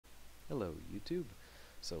Hello YouTube.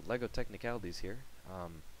 So Lego Technicalities here.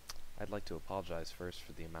 I'd like to apologize first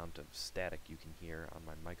for the amount of static you can hear on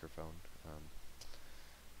my microphone.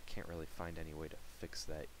 Can't really find any way to fix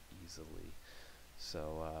that easily.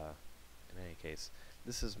 So in any case,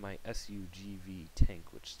 this is my SUGV tank,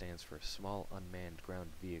 which stands for Small Unmanned Ground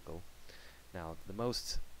Vehicle. Now the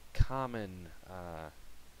most common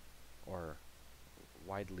or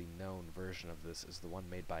widely known version of this is the one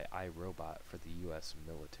made by iRobot for the US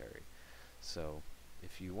military. So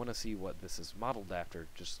if you want to see what this is modeled after,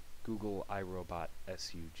 just Google iRobot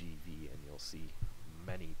SUGV and you'll see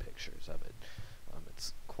many pictures of it.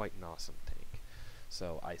 It's quite an awesome tank.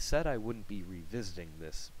 So I said I wouldn't be revisiting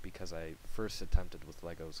this because I first attempted with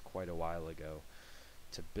Legos quite a while ago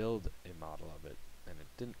to build a model of it, and it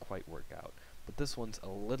didn't quite work out. But this one's a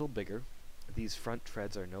little bigger. These front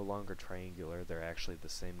treads are no longer triangular, they're actually the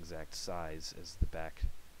same exact size as the back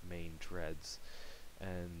main treads.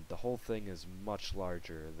 And the whole thing is much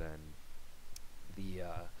larger than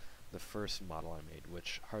the first model I made,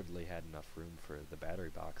 which hardly had enough room for the battery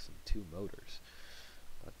box and 2 motors.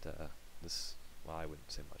 But this, well, I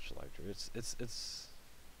wouldn't say much larger. It's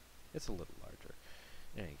a little larger.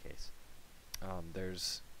 In any case,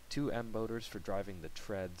 there's 2 M motors for driving the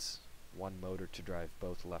treads, 1 motor to drive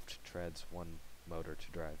both left treads, 1 motor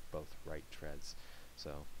to drive both right treads.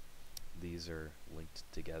 So these are linked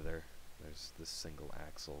together. There's this single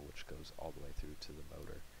axle which goes all the way through to the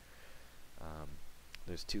motor.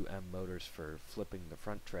 There's 2 M motors for flipping the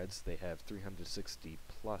front treads. They have 360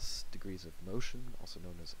 plus degrees of motion, also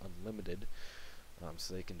known as unlimited,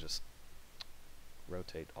 so they can just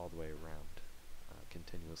rotate all the way around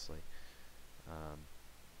continuously.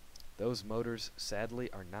 Those motors,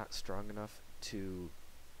 sadly, are not strong enough to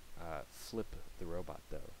flip the robot,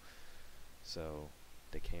 though. So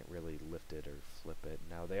they can't really lift it or flip it.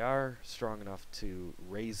 Now they are strong enough to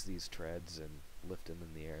raise these treads and lift them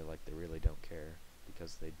in the air like they really don't care,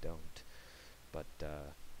 because they don't. But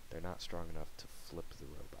they're not strong enough to flip the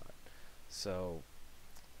robot. So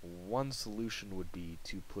one solution would be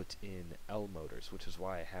to put in L motors, which is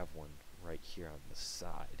why I have one right here on the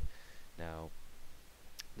side. Now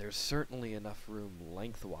there's certainly enough room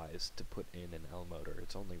lengthwise to put in an L motor.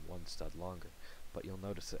 It's only 1 stud longer, but you'll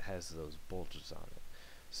notice it has those bulges on it.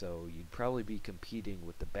 So you'd probably be competing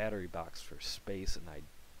with the battery box for space, and I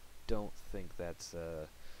don't think that's I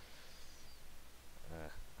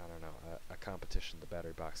don't know, a competition the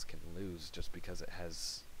battery box can lose just because it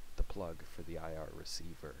has the plug for the IR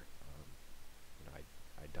receiver.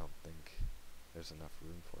 I don't think there's enough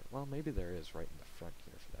room for it. Well, maybe there is right in the front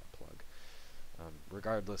here for that plug.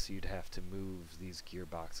 Regardless, you'd have to move these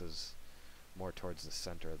gearboxes more towards the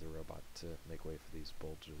center of the robot to make way for these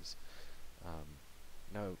bulges.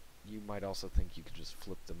 Now, you might also think you could just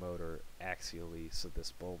flip the motor axially so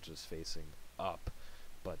this bulge is facing up,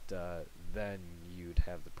 but then you'd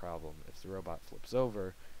have the problem. If the robot flips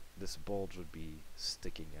over, this bulge would be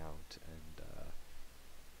sticking out, and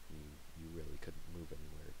you really couldn't move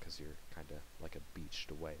anywhere because you're kind of like a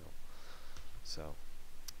beached whale. So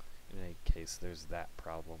in any case, there's that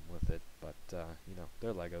problem with it, but you know,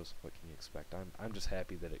 they're Legos. What can you expect? I'm just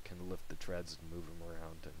happy that it can lift the treads and move them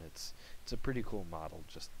around, and it's a pretty cool model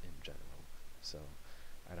just in general. So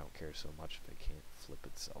I don't care so much if it can't flip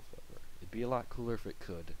itself over. It'd be a lot cooler if it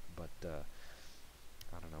could, but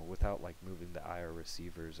I don't know, without like moving the IR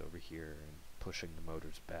receivers over here and pushing the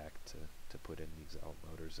motors back to put in these L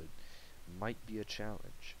motors, it might be a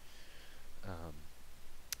challenge.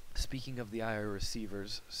 Speaking of the IR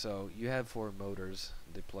receivers, so you have 4 motors,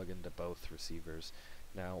 they plug into both receivers.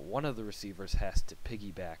 Now one of the receivers has to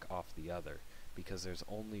piggyback off the other because there's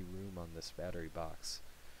only room on this battery box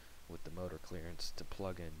with the motor clearance to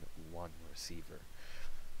plug in 1 receiver.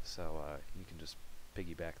 So you can just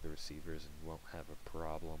piggyback the receivers and you won't have a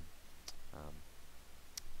problem.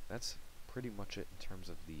 That's pretty much it in terms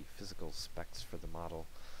of the physical specs for the model.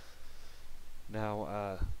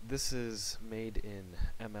 Now, this is made in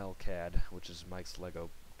MLCAD, which is Mike's Lego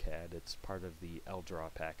CAD. It's part of the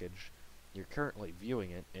LDraw package. You're currently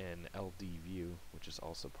viewing it in LDView, which is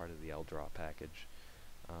also part of the LDraw package.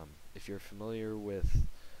 If you're familiar with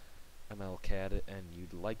MLCAD and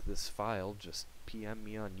you'd like this file, just PM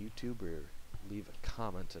me on YouTube or leave a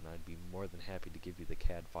comment and I'd be more than happy to give you the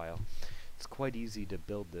CAD file. It's quite easy to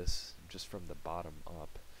build this just from the bottom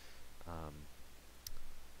up.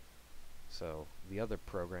 So the other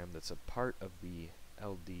program that's a part of the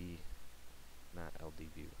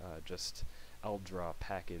just LDraw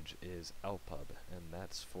package is LPub, and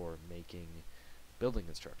that's for making building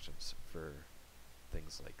instructions for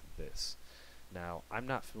things like this. Now, I'm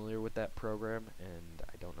not familiar with that program, and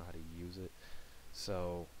I don't know how to use it,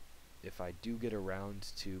 so if I do get around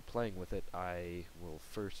to playing with it, I will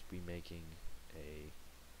first be making a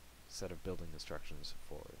set of building instructions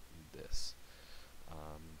for this.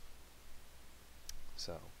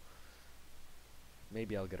 So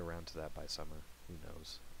maybe I'll get around to that by summer, who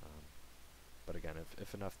knows. But again,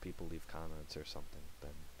 if enough people leave comments or something,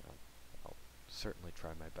 then I'll certainly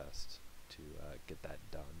try my best to get that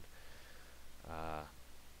done.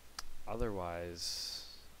 Otherwise,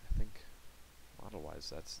 I think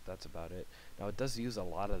model-wise that's about it. Now it does use a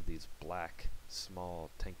lot of these black small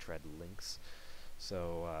tank tread links,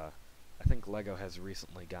 so I think Lego has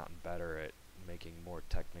recently gotten better at making more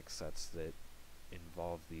Technic sets that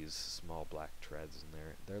involve these small black treads, and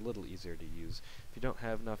they're a little easier to use. If you don't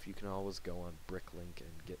have enough, you can always go on Bricklink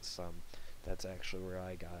and get some. That's actually where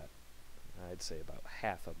I got, I'd say, about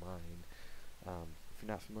half of mine. If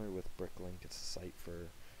you're not familiar with Bricklink, it's a site for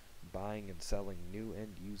buying and selling new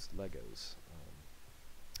and used Legos.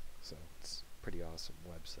 So it's a pretty awesome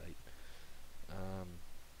website.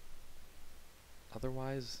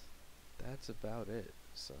 Otherwise, that's about it.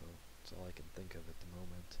 So that's all I can think of at the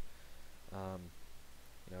moment.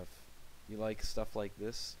 You know, if you like stuff like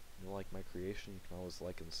this, you like my creation, you can always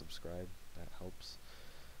like and subscribe. That helps.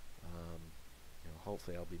 You know,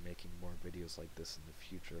 hopefully I'll be making more videos like this in the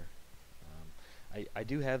future. I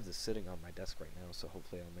do have this sitting on my desk right now, so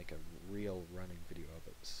hopefully I'll make a real running video of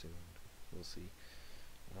it soon. We'll see.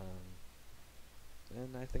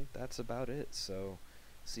 And I think that's about it. So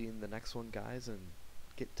see you in the next one, guys, and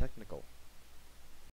get technical.